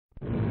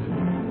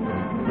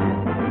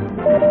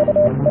Hello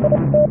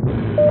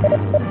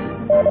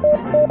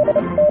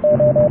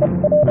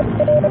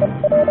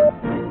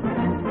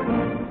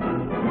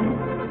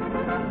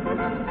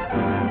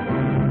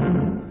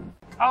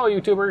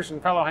YouTubers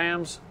and fellow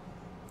hams.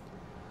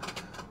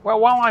 Well,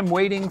 while I'm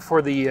waiting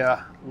for the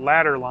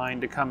ladder line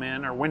to come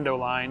in, or window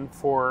line,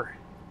 for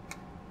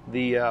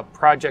the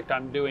project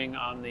I'm doing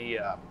on the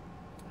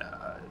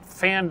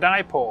fan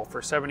dipole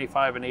for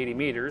 75 and 80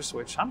 meters,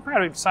 which I'm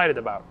pretty excited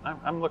about.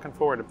 I'm looking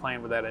forward to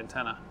playing with that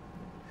antenna.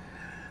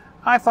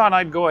 I thought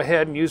I'd go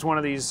ahead and use one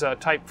of these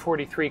Type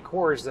 43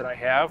 cores that I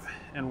have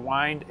and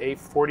wind a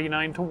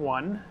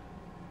 49-to-1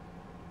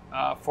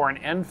 for an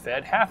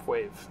end-fed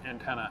half-wave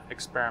antenna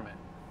experiment.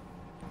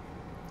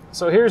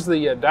 So here's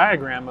the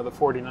diagram of the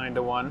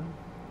 49-to-1.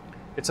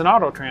 It's an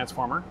auto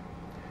transformer.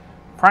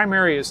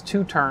 Primary is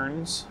 2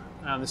 turns,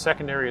 and the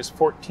secondary is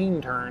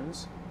 14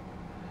 turns.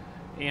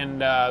 And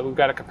we've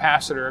got a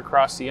capacitor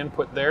across the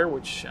input there,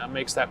 which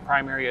makes that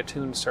primary a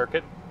tuned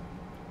circuit.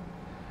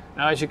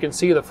 Now, as you can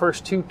see, the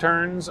first 2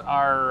 turns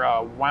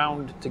are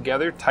wound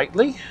together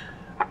tightly.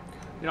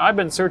 You know, I've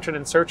been searching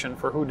and searching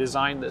for who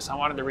designed this. I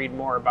wanted to read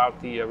more about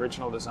the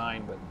original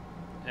design, but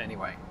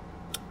anyway,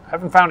 I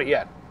haven't found it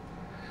yet.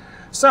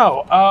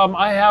 So,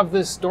 I have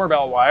this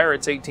doorbell wire.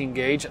 It's 18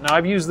 gauge. Now,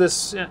 I've used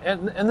this,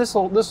 and this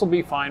will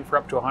be fine for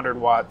up to 100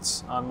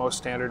 watts on most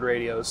standard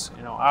radios.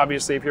 You know,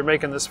 obviously, if you're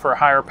making this for a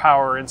higher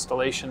power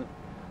installation,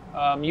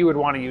 you would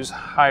want to use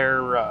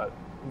higher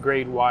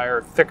grade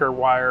wire, thicker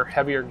wire,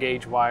 heavier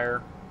gauge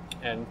wire,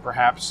 and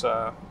perhaps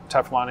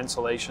Teflon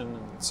insulation,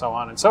 and so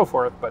on and so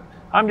forth. But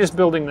I'm just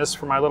building this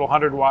for my little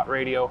 100-watt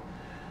radio.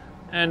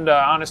 And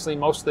honestly,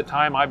 most of the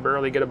time, I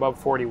barely get above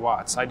 40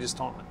 watts. I just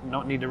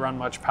don't need to run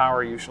much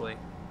power usually.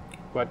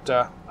 But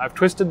I've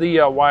twisted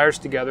the wires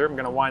together. I'm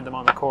going to wind them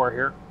on the core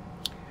here.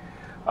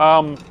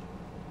 The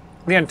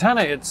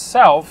antenna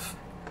itself,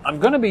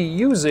 I'm going to be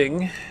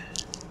using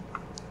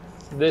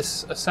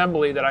this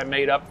assembly that I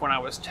made up when I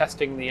was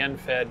testing the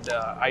end-fed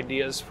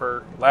ideas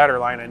for ladder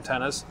line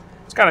antennas.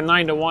 It's got a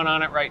 9-to-1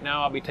 on it right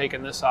now. I'll be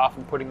taking this off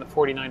and putting the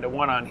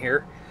 49-to-1 on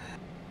here.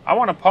 I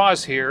want to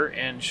pause here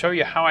and show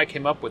you how I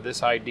came up with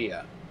this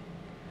idea.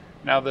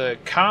 Now, the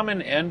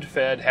common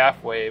end-fed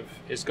half-wave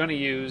is going to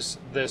use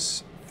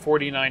this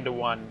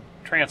 49-to-1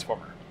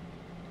 transformer.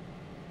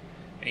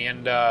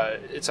 And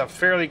it's a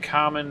fairly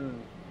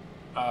common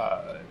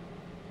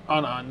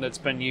on that's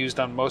been used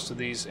on most of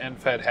these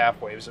end-fed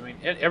half-waves. I mean,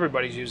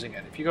 everybody's using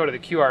it. If you go to the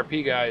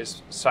QRP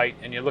guys' site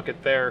and you look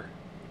at their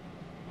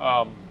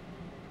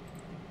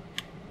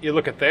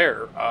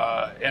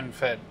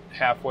end-fed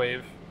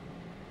half-wave,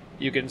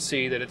 you can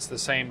see that it's the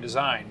same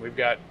design. We've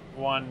got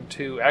 1,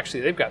 2,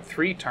 actually they've got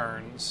 3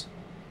 turns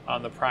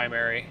on the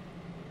primary,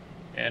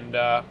 and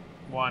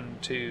 1,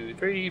 2,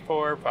 3,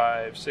 4,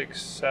 5,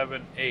 6,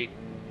 7, 8,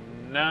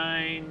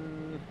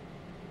 9,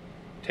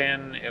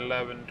 10,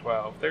 11,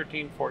 12,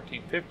 13,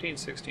 14, 15,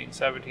 16,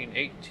 17,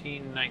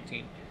 18,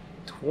 19,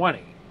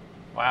 20.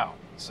 Wow.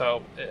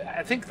 So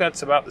I think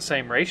that's about the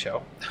same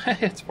ratio.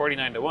 It's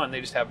 49-to-1.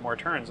 They just have more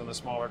turns on the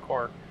smaller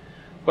core.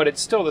 But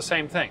it's still the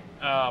same thing.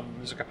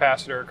 There's a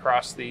capacitor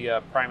across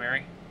the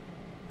primary.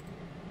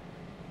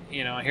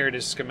 You know, here it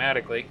is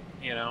schematically,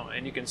 you know,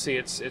 and you can see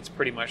it's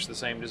pretty much the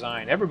same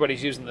design.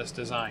 Everybody's using this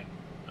design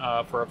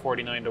for a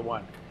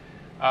 49-to-1.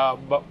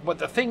 But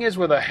the thing is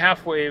with a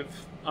half-wave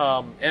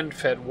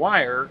end-fed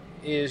wire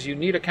is you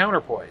need a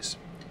counterpoise.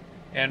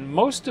 And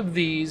most of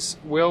these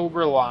will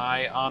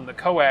rely on the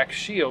coax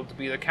shield to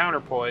be the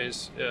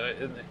counterpoise,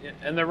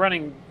 and they're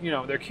running, you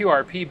know, their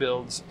QRP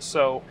builds,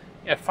 so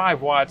at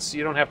 5 watts,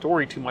 you don't have to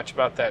worry too much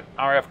about that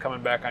RF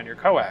coming back on your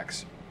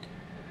coax.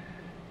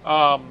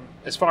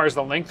 As far as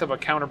the length of a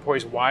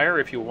counterpoise wire,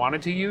 if you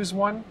wanted to use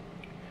one,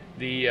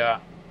 the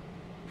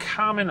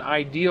common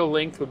ideal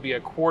length would be a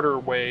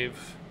 1/4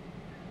 wave,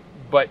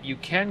 but you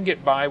can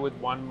get by with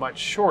one much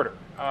shorter.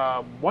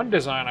 One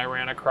design I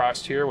ran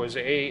across here was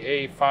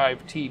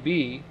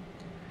AA5TB.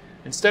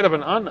 Instead of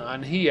an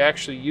un-un, he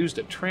actually used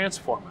a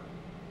transformer.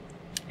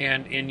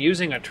 And in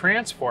using a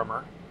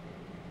transformer,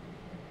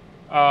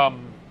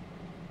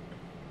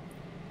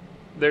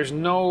 there's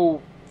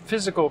no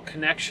physical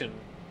connection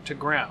to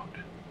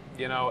ground.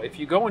 You know, if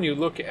you go and you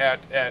look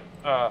at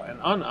an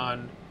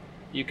un-un,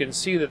 you can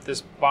see that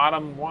this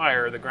bottom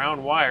wire, the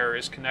ground wire,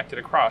 is connected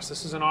across.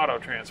 This is an auto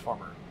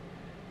transformer.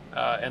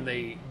 And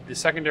the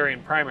secondary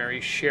and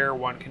primary share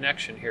one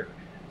connection here.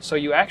 So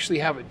you actually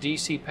have a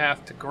DC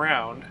path to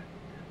ground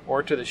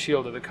or to the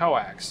shield of the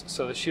coax.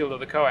 So the shield of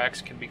the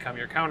coax can become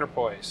your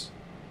counterpoise.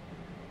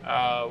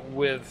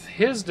 With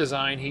his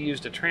design, he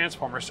used a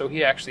transformer, so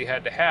he actually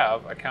had to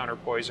have a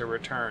counterpoise or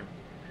return.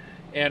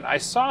 And I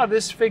saw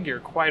this figure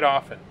quite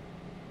often,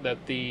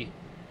 that the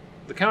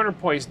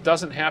counterpoise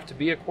doesn't have to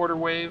be a 1/4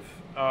 wave.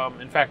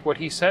 In fact, what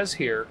he says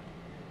here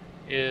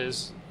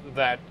is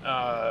that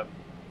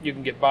you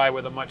can get by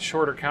with a much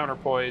shorter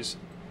counterpoise,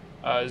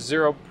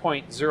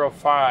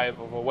 0.05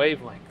 of a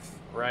wavelength,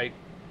 right?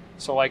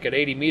 So like at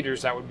 80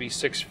 meters, that would be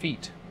 6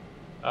 feet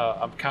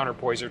of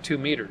counterpoise, or 2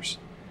 meters.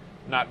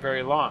 Not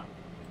very long.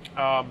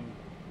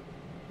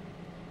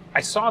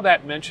 I saw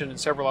that mentioned in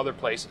several other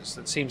places.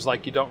 It seems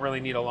like you don't really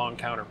need a long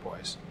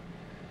counterpoise.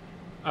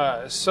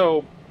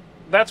 So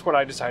that's what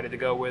I decided to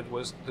go with,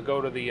 was to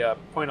go to the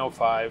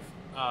 0.05.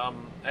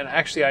 And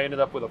actually I ended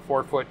up with a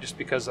 4-foot just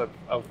because of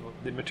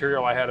the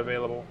material I had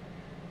available.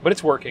 But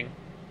it's working,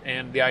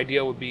 and the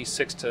ideal would be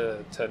 6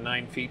 to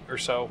 9 feet or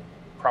so,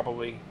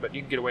 probably, but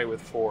you can get away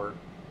with 4.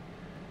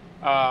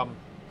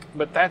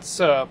 But that's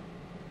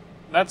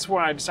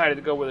why I decided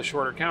to go with a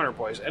shorter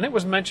counterpoise. And it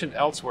was mentioned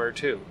elsewhere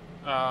too.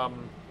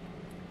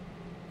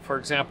 For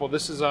example,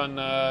 this is on,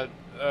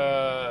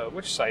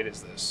 which site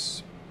is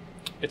this?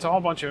 It's a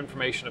whole bunch of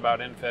information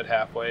about end-fed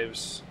half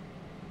waves.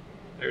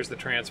 There's the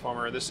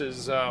transformer. This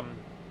is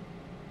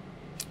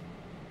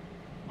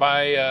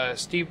by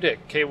Steve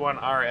Dick,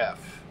 K1RF.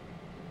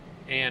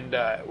 And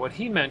what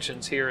he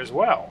mentions here as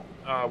well,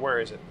 where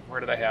is it? Where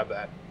did I have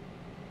that?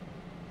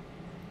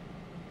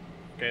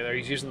 Okay, there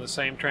he's using the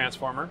same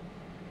transformer.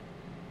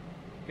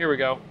 Here we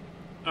go.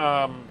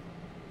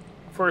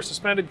 For a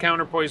suspended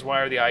counterpoise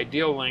wire, the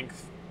ideal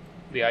length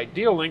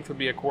would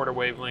be a quarter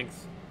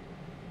wavelength,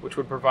 which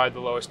would provide the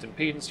lowest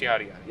impedance,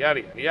 yada, yada,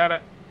 yada,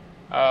 yada,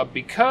 yada.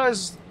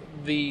 Because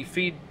the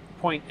feed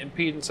point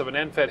impedance of an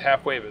end-fed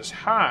half wave is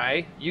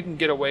high, you can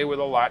get away with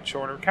a lot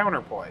shorter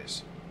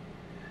counterpoise.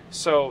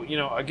 So, you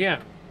know,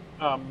 again,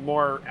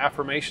 more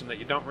affirmation that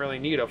you don't really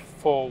need a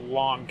full,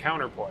 long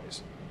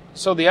counterpoise.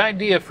 So the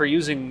idea for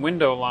using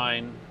window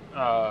line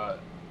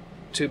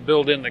to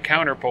build in the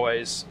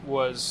counterpoise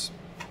was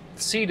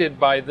seeded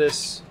by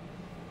this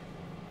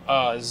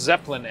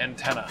Zeppelin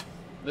antenna.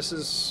 This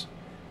is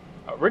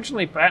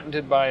originally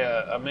patented by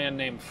a man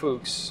named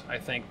Fuchs, I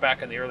think,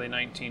 back in the early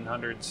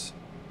 1900s.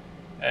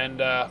 And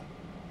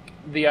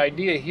the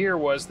idea here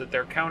was that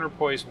their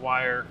counterpoise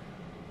wire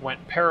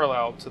went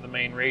parallel to the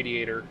main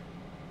radiator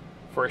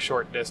for a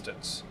short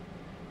distance.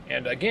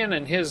 And again,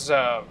 in his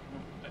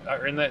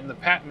in the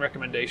patent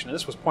recommendation, and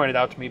this was pointed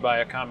out to me by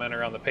a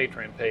commenter on the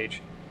Patreon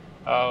page,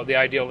 the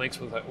ideal length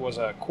was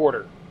a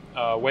quarter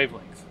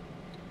wavelength.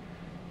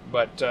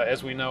 But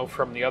as we know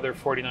from the other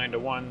 49 to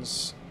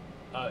 1s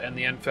and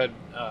the end-fed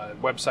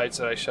websites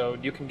that I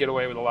showed, you can get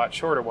away with a lot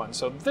shorter ones.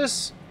 So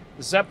this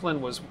Zeppelin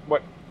was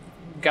what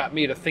got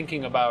me to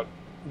thinking about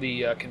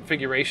the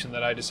configuration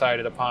that I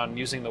decided upon,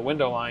 using the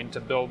window line to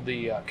build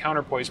the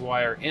counterpoise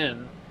wire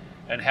in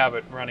and have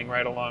it running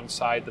right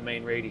alongside the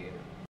main radiator.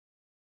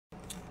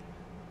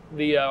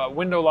 The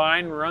window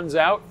line runs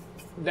out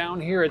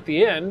down here at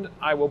the end.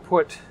 I will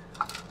put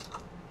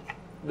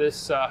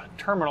this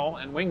terminal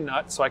and wing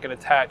nut so I can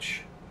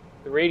attach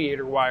the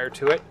radiator wire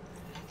to it,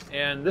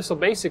 and this will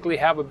basically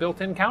have a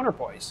built-in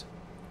counterpoise,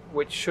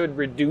 which should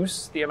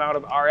reduce the amount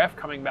of RF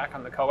coming back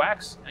on the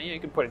coax. And you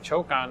can put a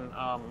choke on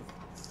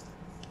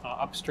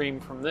upstream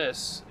from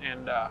this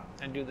and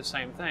do the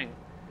same thing.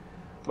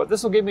 But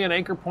this will give me an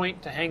anchor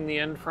point to hang the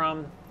end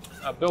from,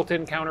 a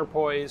built-in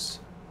counterpoise,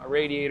 a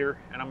radiator,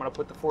 and I'm going to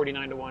put the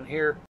 49 to 1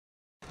 here.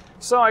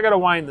 So I got to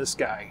wind this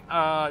guy.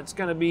 It's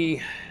going to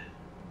be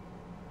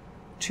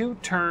 2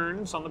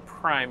 turns on the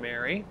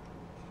primary.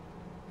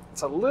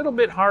 It's a little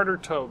bit harder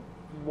to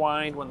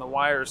wind when the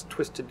wire is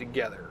twisted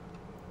together.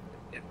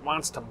 It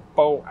wants to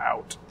bow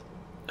out,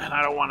 and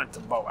I don't want it to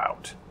bow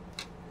out.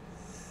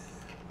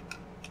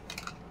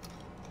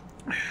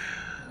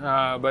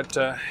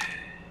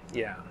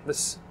 Yeah,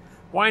 this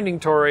winding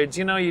toroids,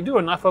 you know, you do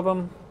enough of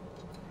them,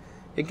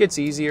 it gets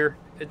easier.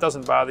 It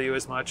doesn't bother you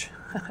as much.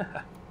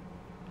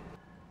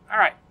 All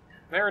right,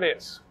 there it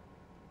is.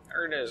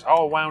 There it is,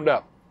 all wound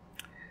up.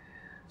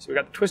 So we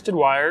got the twisted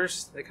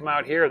wires. They come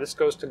out here. This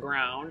goes to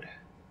ground.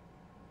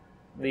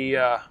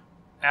 The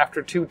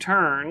after 2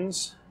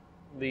 turns,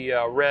 the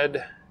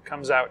red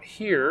comes out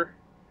here,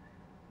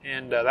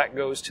 and that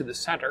goes to the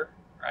center,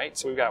 right?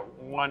 So we've got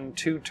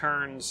 2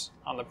 turns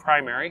on the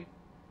primary,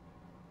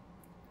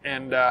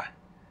 and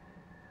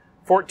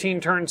 14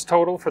 turns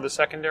total for the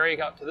secondary.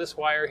 Got to this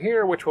wire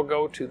here, which will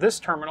go to this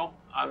terminal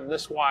on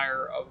this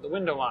wire of the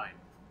window line.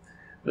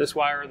 This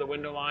wire of the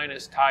window line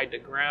is tied to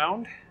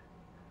ground.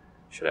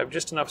 Should have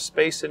just enough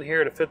space in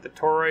here to fit the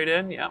toroid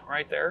in. Yeah,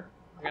 right there.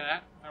 Look at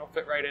that. That'll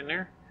fit right in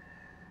there.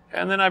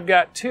 And then I've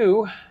got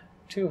 2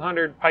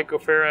 200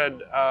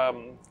 picofarad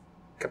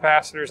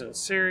capacitors in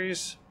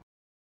series.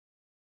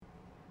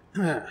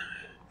 Now,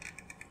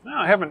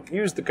 I haven't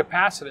used the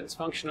capacitance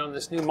function on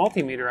this new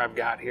multimeter I've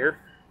got here.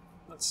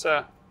 Let's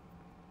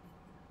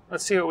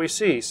see what we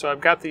see. So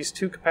I've got these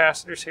 2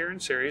 capacitors here in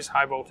series,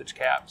 high voltage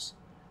caps.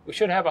 We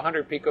should have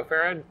 100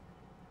 picofarad.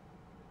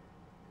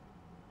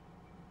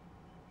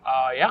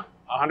 Yeah,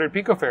 100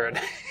 picofarad.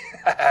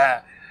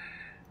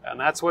 And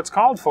that's what's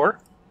called for.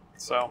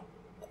 So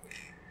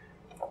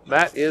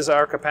that is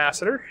our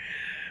capacitor.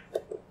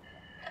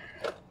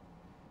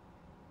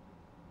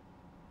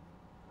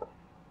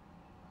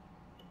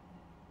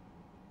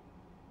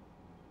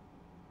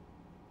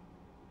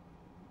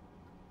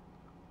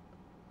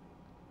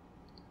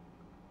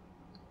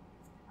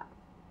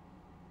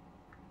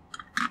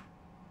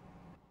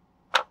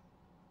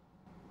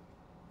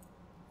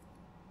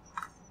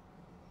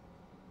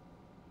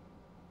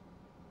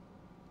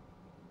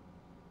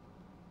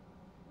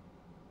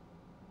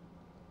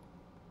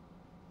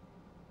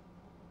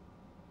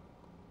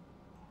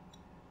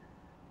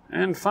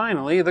 And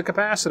finally, the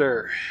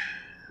capacitor.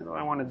 How do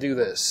I want to do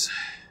this?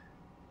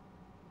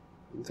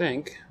 I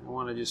think I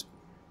want to just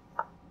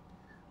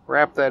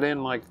wrap that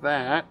in like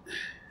that.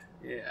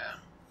 Yeah.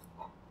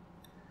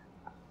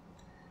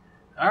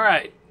 All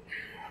right.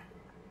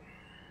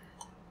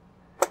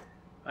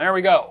 There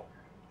we go.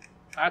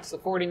 That's the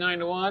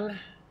 49-to-1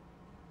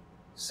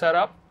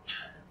 setup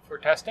for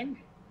testing.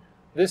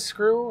 This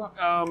screw,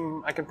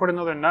 I can put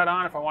another nut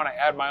on if I want to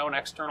add my own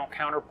external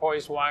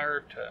counterpoise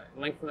wire to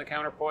lengthen the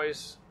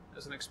counterpoise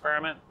as an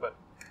experiment, but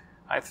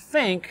I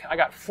think I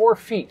got 4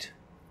 feet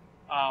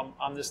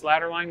on this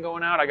ladder line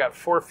going out. I got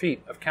 4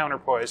 feet of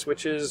counterpoise,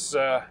 which is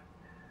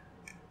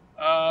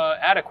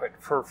adequate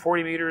for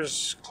 40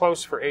 meters,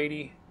 close for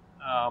 80.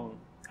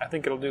 I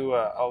think it'll do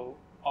a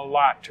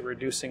lot to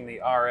reducing the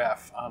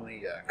RF on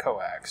the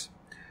coax.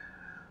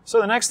 So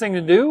the next thing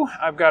to do,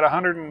 I've got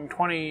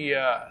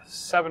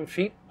 127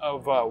 feet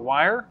of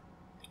wire,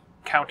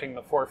 counting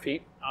the 4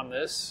 feet on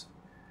this.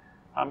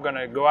 I'm going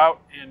to go out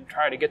and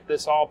try to get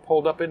this all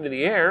pulled up into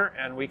the air,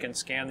 and we can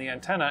scan the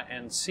antenna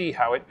and see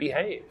how it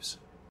behaves.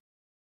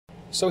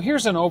 So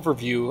here's an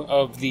overview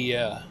of the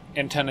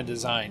antenna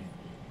design.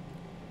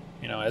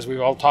 You know, as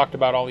we've all talked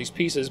about all these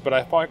pieces, but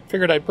I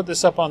figured I'd put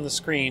this up on the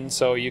screen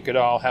so you could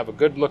all have a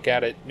good look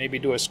at it. Maybe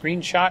do a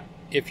screenshot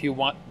if you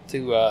want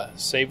to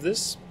save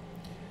this.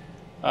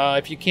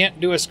 If you can't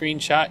do a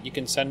screenshot, you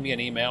can send me an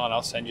email and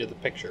I'll send you the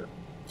picture.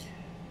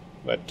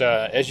 But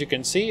as you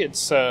can see,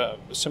 it's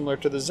similar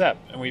to the Zepp,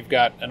 and we've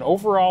got an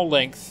overall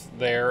length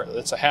there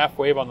that's a half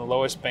wave on the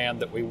lowest band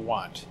that we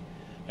want.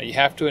 Now you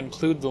have to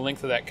include the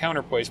length of that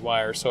counterpoise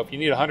wire, so if you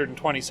need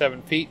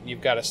 127 feet and you've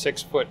got a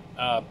 6-foot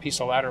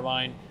piece of ladder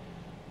line,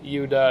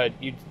 you'd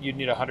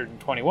need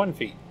 121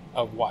 feet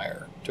of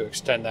wire to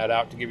extend that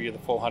out to give you the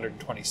full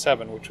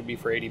 127, which would be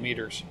for 80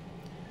 meters.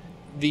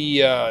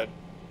 The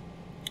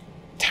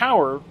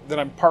tower that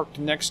I'm parked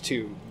next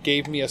to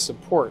gave me a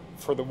support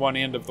for the one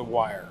end of the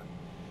wire.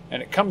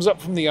 And it comes up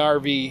from the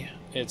RV,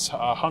 it's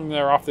hung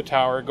there off the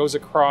tower, it goes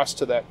across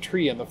to that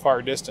tree in the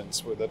far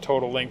distance with a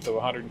total length of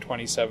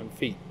 127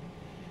 feet.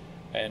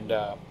 And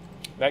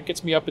that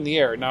gets me up in the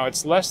air. Now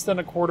it's less than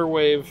a quarter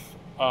wave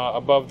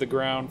above the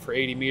ground for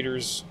 80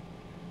 meters,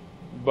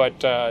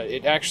 but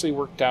it actually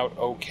worked out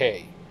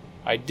okay.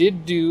 I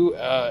did do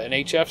an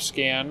HF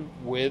scan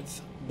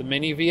with the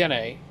Mini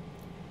Vna,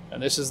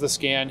 and this is the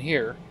scan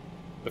here.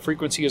 The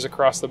frequency is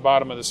across the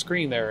bottom of the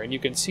screen there, and you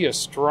can see the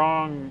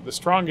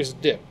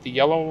strongest dip. The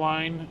yellow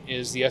line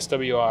is the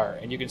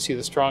SWR, and you can see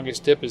the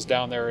strongest dip is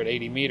down there at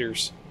 80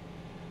 meters.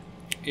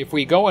 If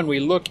we go and we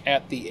look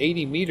at the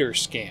 80 meter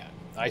scan,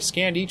 I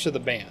scanned each of the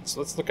bands.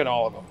 Let's look at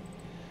all of them.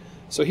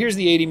 So here's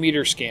the 80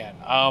 meter scan.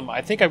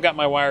 I think I've got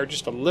my wire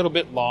just a little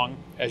bit long.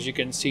 As you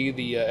can see,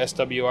 the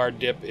SWR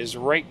dip is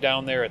right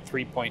down there at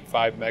 3.5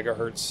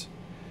 megahertz.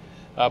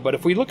 But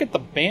if we look at the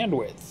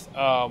bandwidth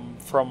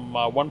from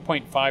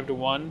 1.5 to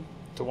 1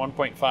 to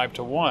 1.5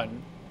 to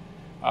 1,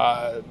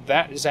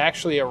 that is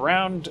actually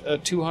around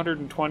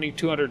 220,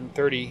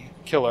 230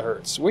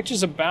 kilohertz, which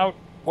is about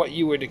what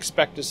you would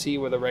expect to see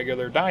with a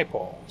regular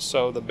dipole.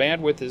 So the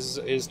bandwidth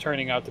is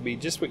turning out to be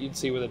just what you'd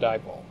see with a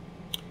dipole.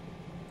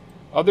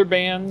 Other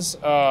bands,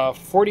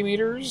 40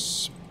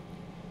 meters,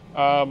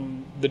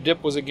 the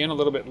dip was again a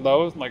little bit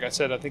low. Like I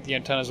said, I think the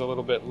antenna is a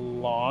little bit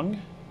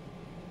long.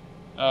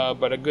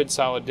 But a good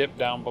solid dip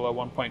down below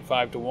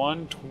 1.5 to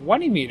 1.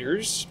 20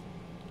 meters,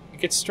 it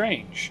gets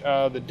strange.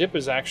 The dip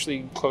is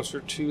actually closer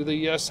to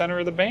the center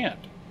of the band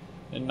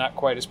and not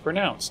quite as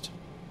pronounced.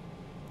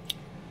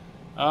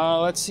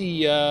 Let's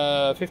see,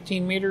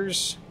 15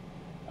 meters.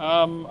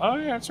 Oh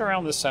yeah, it's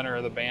around the center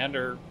of the band,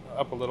 or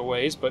up a little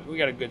ways, but we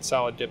got a good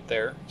solid dip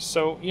there.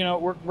 So, you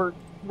know,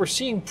 we're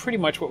seeing pretty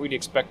much what we'd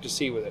expect to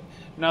see with it.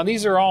 Now,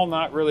 these are all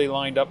not really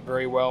lined up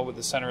very well with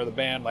the center of the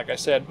band, like I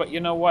said, but you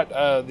know what?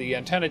 The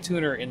antenna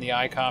tuner in the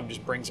ICOM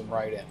just brings them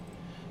right in.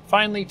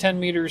 Finally, 10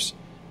 meters,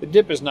 the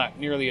dip is not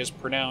nearly as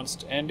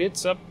pronounced, and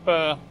it's up,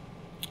 yeah,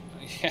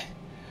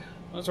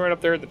 it's right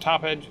up there at the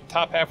top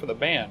half of the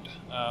band.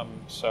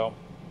 So,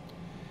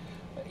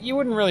 you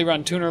wouldn't really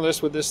run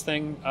tunerless with this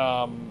thing,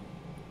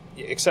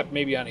 except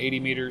maybe on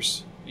 80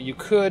 meters. You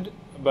could,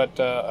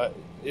 but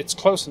it's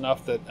close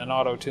enough that an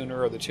auto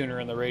tuner or the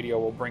tuner in the radio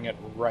will bring it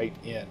right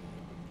in.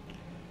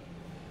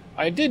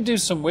 I did do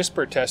some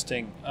whisper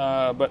testing,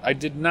 but I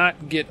did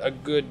not get a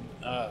good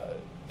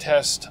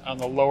test on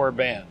the lower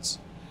bands.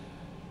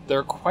 There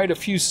are quite a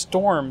few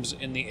storms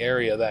in the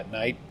area that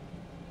night.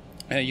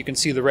 You can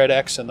see the red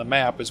X in the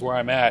map is where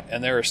I'm at,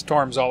 and there are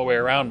storms all the way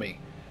around me.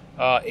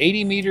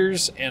 80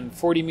 meters and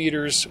 40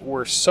 meters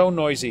were so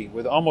noisy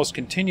with almost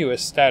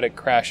continuous static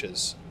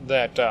crashes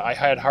that I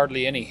had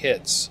hardly any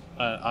hits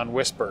on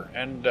whisper,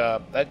 and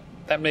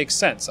that makes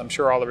sense. I'm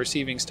sure all the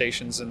receiving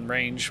stations in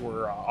range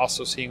were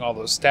also seeing all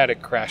those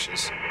static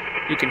crashes.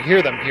 You can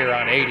hear them here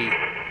on 80.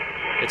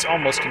 It's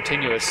almost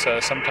continuous,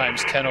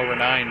 sometimes 10 over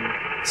 9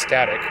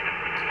 static,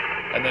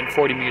 and then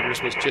 40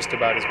 meters was just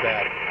about as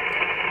bad.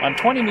 On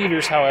 20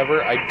 meters,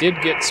 however, I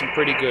did get some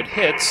pretty good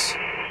hits,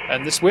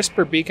 and this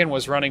whisper beacon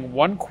was running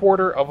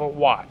 1/4 of a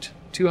watt,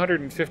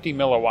 250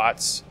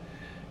 milliwatts,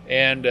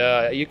 And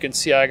you can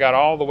see I got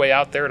all the way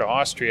out there to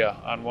Austria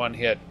on one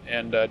hit,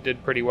 and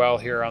did pretty well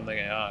here on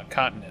the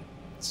continent.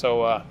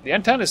 So the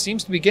antenna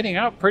seems to be getting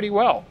out pretty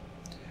well.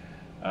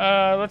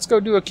 Let's go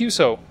do a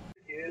QSO.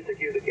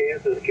 Secure the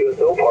Kansas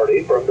QSO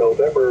party from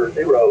November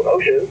 0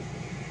 Ocean.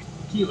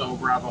 Kilo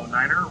Bravo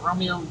Niner,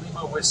 Romeo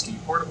Lima Whiskey,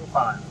 Portable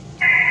 5.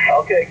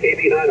 Okay,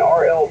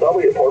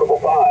 KB9RLW, Portable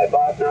 5,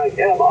 59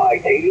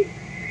 MIT.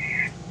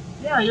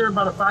 Yeah, you're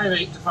about a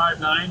 5'8 to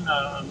 5'9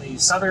 on the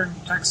southern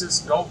Texas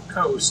Gulf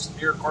Coast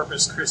near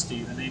Corpus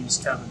Christi. The name's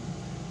Kevin.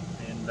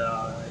 And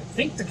I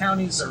think the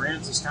county's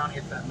Aransas County,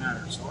 if that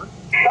matters. Or?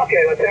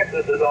 Okay, well,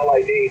 Texas is all I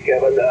need,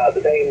 Kevin.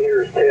 The name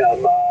here is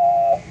Tim.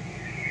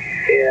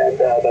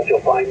 But you'll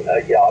find,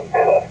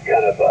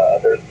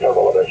 there's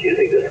several of us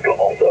using this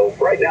call, so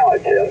right now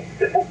I'm Tim.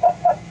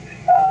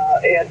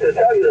 And to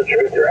tell you the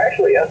truth, you're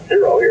actually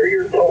S0 here.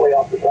 You're totally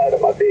off the side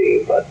of my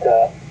beam, but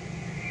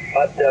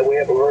we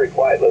have a very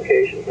quiet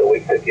location, so we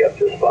can pick you up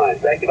just fine.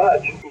 Thank you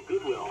much.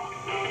 Goodwill.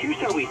 Here's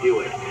how we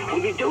do it.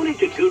 When you donate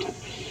to Goodwill...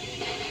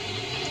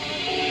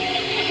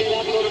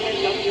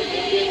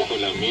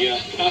 Con la mía.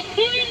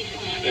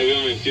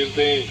 Déjame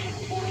decirte.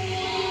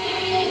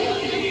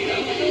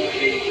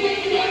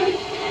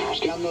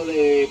 Buscando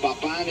de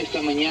papá esta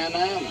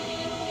mañana.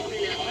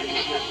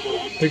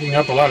 Picking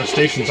up a lot of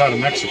stations out of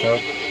Mexico.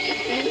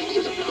 This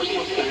is a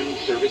personal fan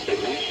service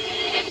segment.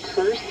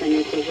 Person,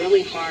 it's a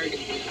really hard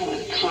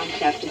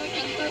concept.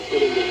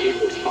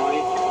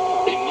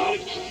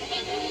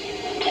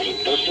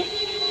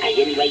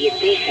 Ayer en Valle,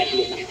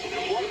 Texas.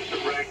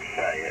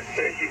 It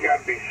says you got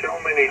to be so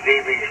many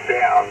dBs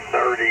down,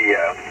 3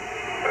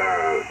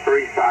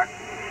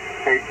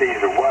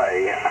 kcs away.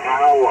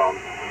 How,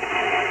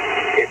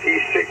 if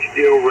he's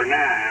 60 over 9,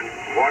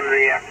 why does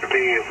he have to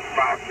be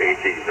 5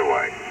 kcs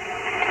away?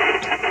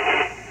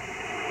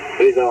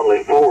 He's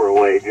only 4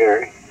 away,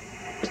 Jerry.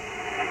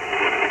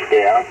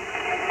 Yeah.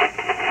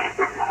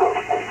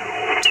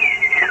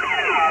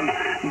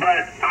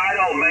 But I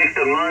don't make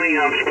the money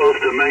I'm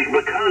supposed to make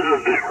because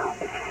of this.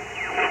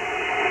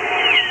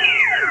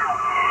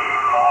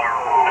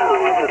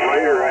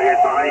 Later, I get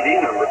the ID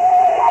number.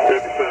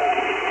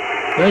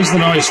 57. There's the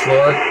noise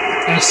floor,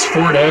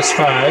 S4 to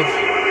S5.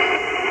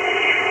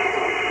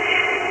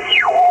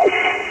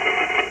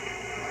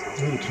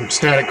 Some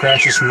static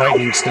crashes from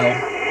lightning still.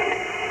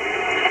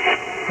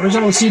 Where's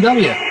all the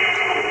CW?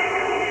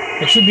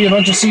 There should be a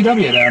bunch of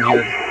CW down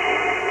here.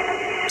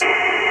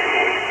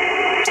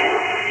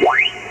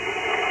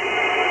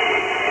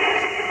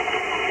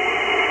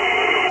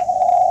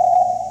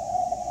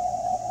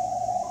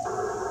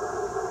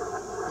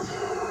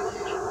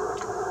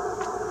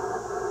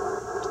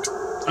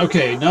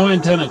 Okay, no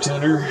antenna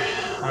tuner.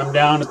 I'm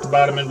down at the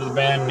bottom end of the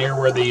band near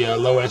where the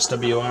low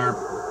SWR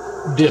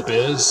dip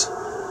is.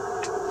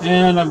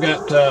 And I've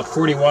got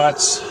 40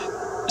 watts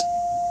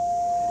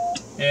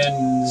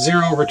and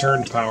 0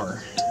 returned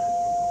power.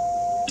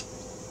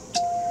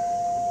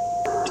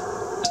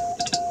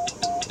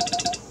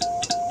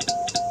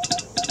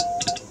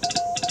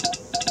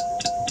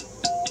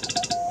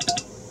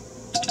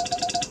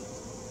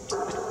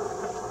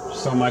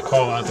 So my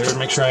call out there to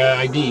make sure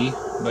I ID,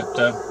 but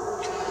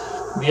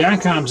the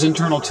ICOM's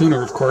internal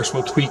tuner, of course,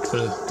 will tweak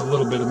the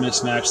little bit of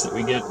mismatch that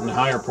we get in the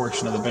higher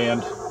portion of the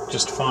band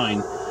just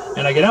fine.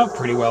 And I get out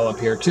pretty well up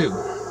here, too.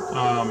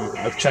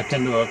 I've checked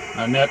into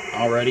a net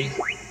already,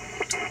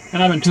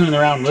 and I've been tuning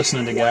around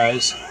listening to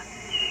guys.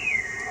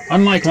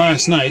 Unlike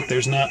last night,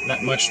 there's not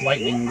that much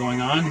lightning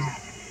going on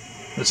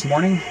this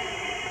morning.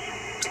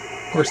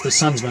 Of course, the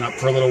sun's been up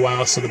for a little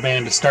while, so the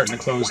band is starting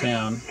to close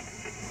down.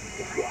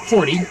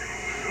 40.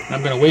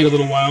 I'm going to wait a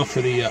little while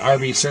for the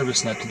RV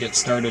service net to get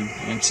started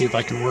and see if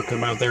I can work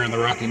them out there in the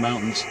Rocky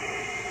Mountains.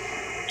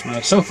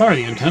 So far,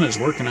 the antenna is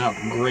working out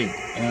great.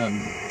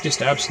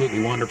 Just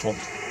absolutely wonderful.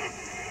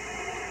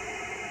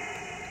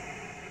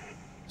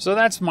 So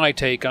that's my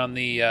take on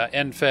the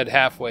end-fed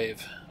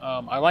half-wave.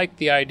 I like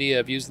the idea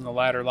of using the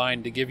ladder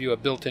line to give you a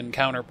built-in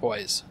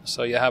counterpoise.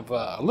 So you have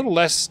a little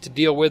less to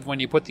deal with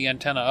when you put the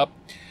antenna up.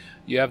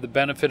 You have the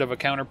benefit of a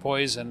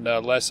counterpoise and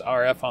less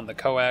RF on the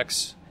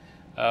coax.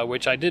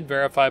 Which I did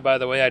verify, by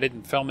the way. I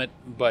didn't film it,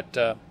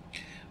 but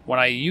when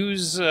I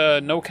use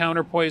no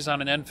counterpoise on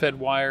an end-fed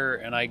wire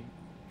and I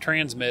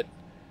transmit,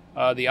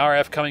 the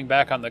RF coming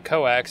back on the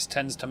coax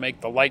tends to make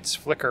the lights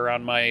flicker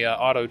on my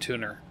auto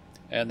tuner.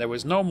 And there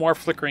was no more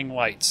flickering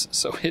lights,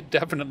 so it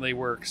definitely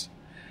works.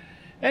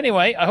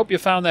 Anyway, I hope you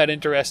found that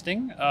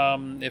interesting.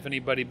 If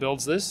anybody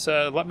builds this,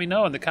 let me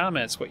know in the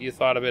comments what you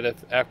thought of it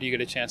after you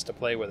get a chance to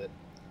play with it.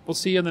 We'll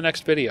see you in the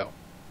next video.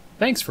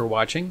 Thanks for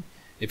watching.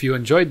 If you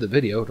enjoyed the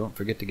video, don't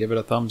forget to give it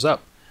a thumbs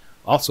up.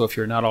 Also, if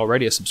you're not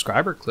already a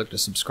subscriber, click to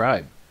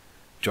subscribe.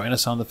 Join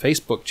us on the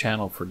Facebook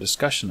channel for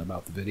discussion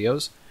about the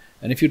videos.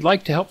 And if you'd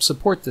like to help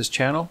support this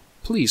channel,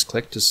 please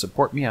click to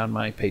support me on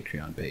my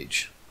Patreon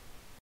page.